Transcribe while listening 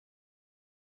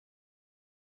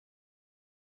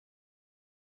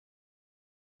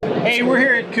Hey, we're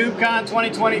here at KubeCon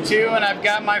 2022, and I've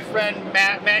got my friend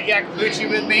Matt Yacobucci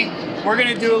with me. We're going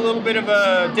to do a little bit of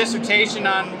a dissertation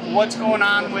on what's going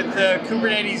on with the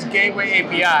Kubernetes Gateway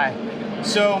API.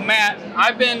 So Matt,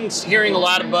 I've been hearing a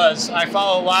lot of buzz. I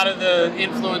follow a lot of the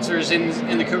influencers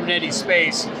in the Kubernetes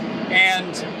space,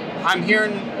 and I'm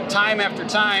hearing time after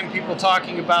time people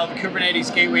talking about the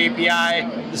Kubernetes Gateway API,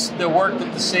 the work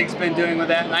that the SIG's been doing with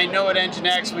that. And I know at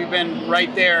NGINX we've been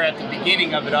right there at the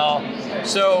beginning of it all.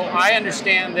 So I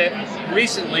understand that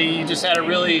recently you just had a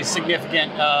really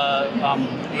significant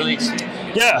release.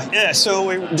 Yeah. So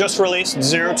we just released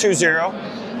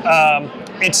 0.20.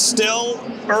 It's still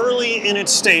early in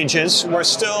its stages. We're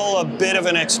still a bit of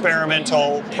an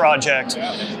experimental project.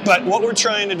 But what we're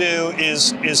trying to do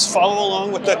is follow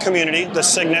along with the community, the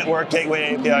SIG Network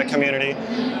Gateway API community,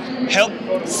 help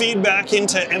feed back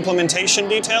into implementation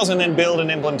details, and then build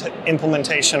an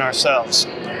implementation ourselves.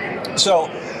 So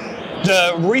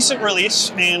the recent release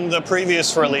and the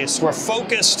previous release were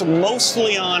focused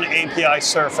mostly on API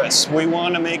surface. We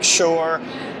want to make sure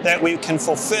that we can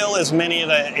fulfill as many of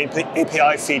the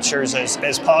API features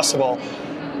as possible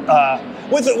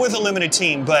with a limited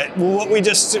team. But what we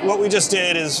just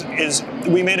did is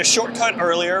we made a shortcut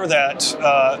earlier that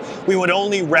we would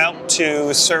only route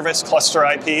to service cluster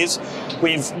IPs.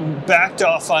 We've backed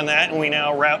off on that, and we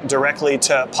now route directly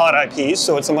to pod IPs,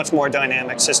 so it's a much more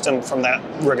dynamic system from that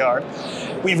regard.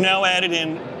 We've now added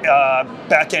in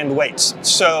back-end weights.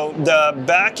 So the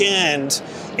back-end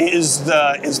is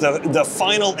the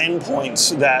final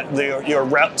endpoints that your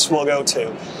routes will go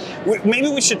to. Maybe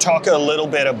we should talk a little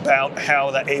bit about how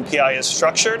the API is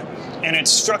structured. And it's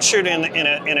structured in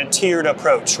a tiered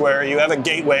approach where you have a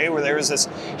gateway where there is this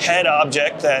head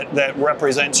object that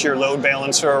represents your load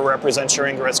balancer or represents your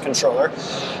ingress controller.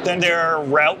 Then there are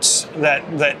routes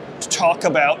that talk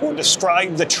about or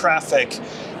describe the traffic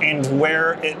and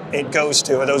where it goes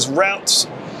to. Those routes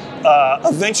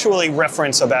eventually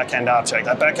reference a backend object.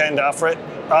 That backend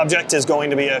object is going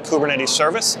to be a Kubernetes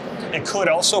service. It could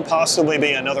also possibly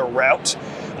be another route.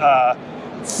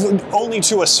 Only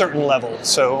to a certain level,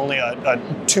 so only a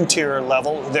two-tier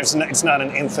level. It's not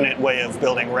an infinite way of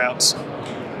building routes.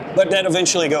 But that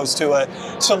eventually goes to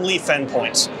some leaf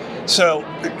endpoints. So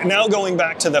now going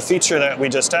back to the feature that we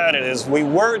just added is we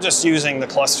were just using the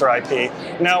cluster IP.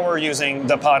 Now we're using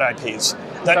the pod IPs.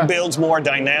 That builds more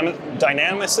dynamism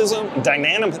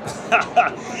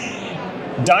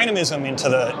into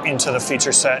the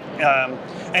feature set,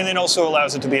 and then also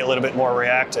allows it to be a little bit more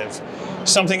reactive.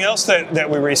 Something else that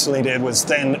we recently did was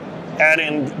then add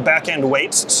in back-end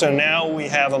weights. So now we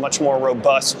have a much more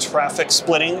robust traffic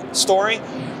splitting story.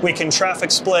 We can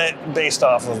traffic split based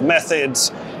off of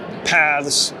methods,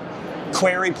 paths,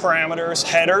 query parameters,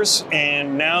 headers,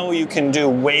 and now you can do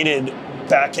weighted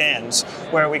backends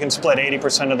where we can split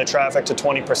 80% of the traffic to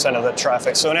 20% of the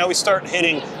traffic. So now we start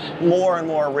hitting more and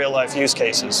more real-life use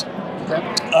cases.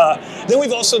 Then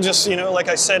we've also just, like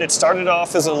I said, it started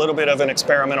off as a little bit of an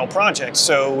experimental project.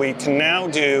 So we can now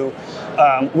do,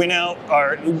 we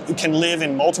can live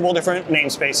in multiple different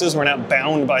namespaces. We're not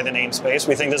bound by the namespace.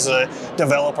 We think this is a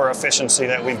developer efficiency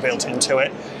that we've built into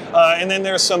it. And then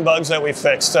there's some bugs that we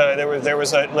fixed. There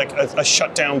was a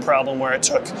shutdown problem where it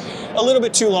took a little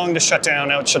bit too long to shut down.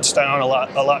 Now it shuts down a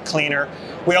lot cleaner.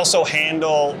 We also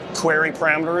handle query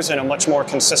parameters in a much more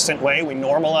consistent way. We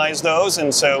normalize those,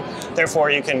 and so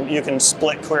therefore you can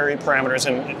split query parameters,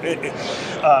 and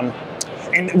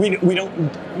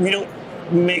we don't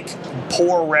make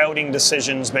poor routing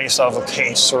decisions based off of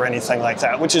case or anything like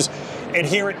that, which is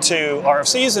adherent to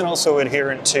RFCs and also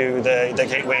adherent to the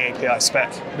Gateway API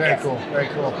spec. Very cool, very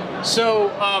cool. So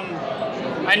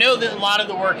I know that a lot of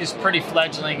the work is pretty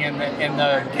fledgling in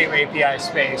the Gateway API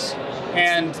space,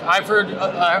 and I've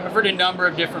heard a number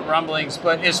of different rumblings.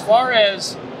 But as far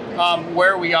as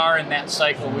where we are in that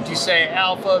cycle, would you say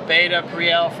alpha, beta,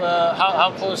 pre-alpha?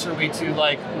 How close are we to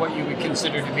like what you would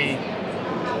consider to be,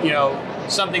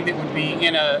 something that would be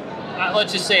in a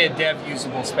let's just say a dev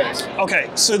usable space? Okay,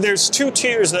 so there's two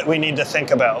tiers that we need to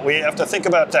think about. We have to think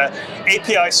about the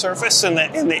API surface and the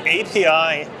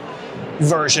API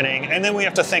versioning, and then we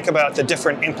have to think about the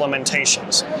different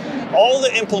implementations. All the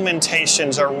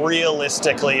implementations are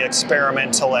realistically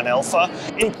experimental and alpha,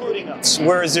 including us.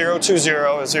 We're a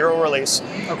 0.20, a zero release.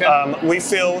 Okay. We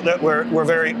feel that we're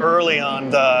very early on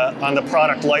the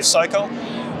product lifecycle,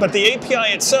 but the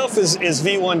API itself is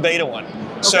V1 Beta 1.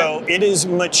 Okay. So it is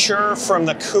mature from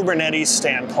the Kubernetes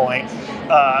standpoint,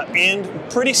 and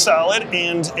pretty solid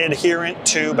and adherent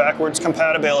to backwards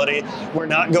compatibility. We're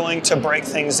not going to break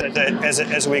things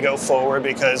as we go forward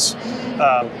because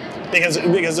of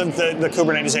the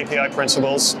Kubernetes API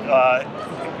principles.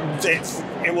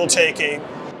 it will take a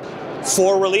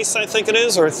 4 release, I think it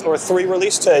is, or 3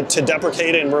 release to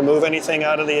deprecate and remove anything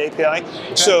out of the API.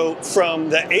 Okay. So from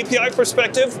the API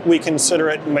perspective, we consider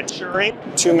it maturing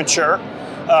to mature.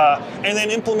 And then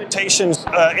implementations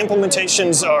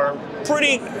are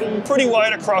pretty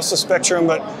wide across the spectrum,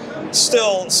 but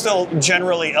still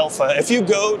generally alpha. If you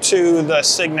go to the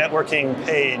SIG networking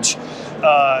page,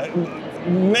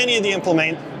 many of the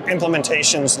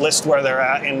implementations list where they're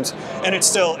at, and it's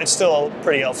still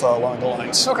pretty alpha along the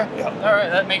lines. Okay. Yeah. All right,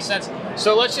 that makes sense.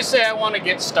 So let's just say I want to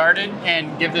get started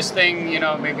and give this thing,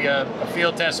 maybe a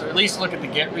field test, or at least look at the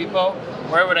Git repo.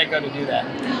 Where would I go to do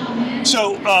that?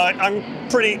 So I'm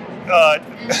pretty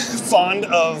fond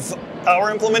of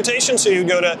our implementation. So you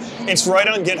go to, it's right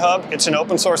on GitHub. It's an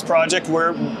open source project.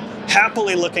 We're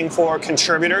happily looking for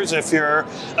contributors if you're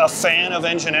a fan of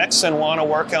NGINX and want to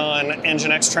work on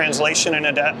NGINX translation and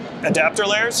adapter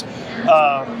layers.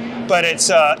 But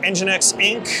it's NGINX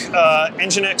Inc.,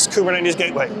 NGINX Kubernetes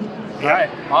Gateway. All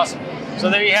right, awesome. So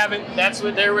there you have it. That's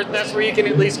where you can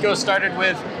at least go started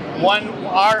with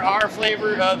our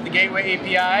flavor of the Gateway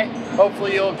API.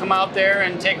 Hopefully you'll come out there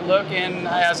and take a look, and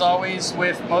as always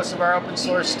with most of our open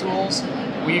source tools,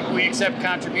 we accept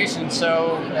contributions,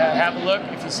 so have a look.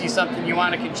 If you see something you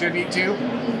want to contribute to,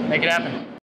 make it happen.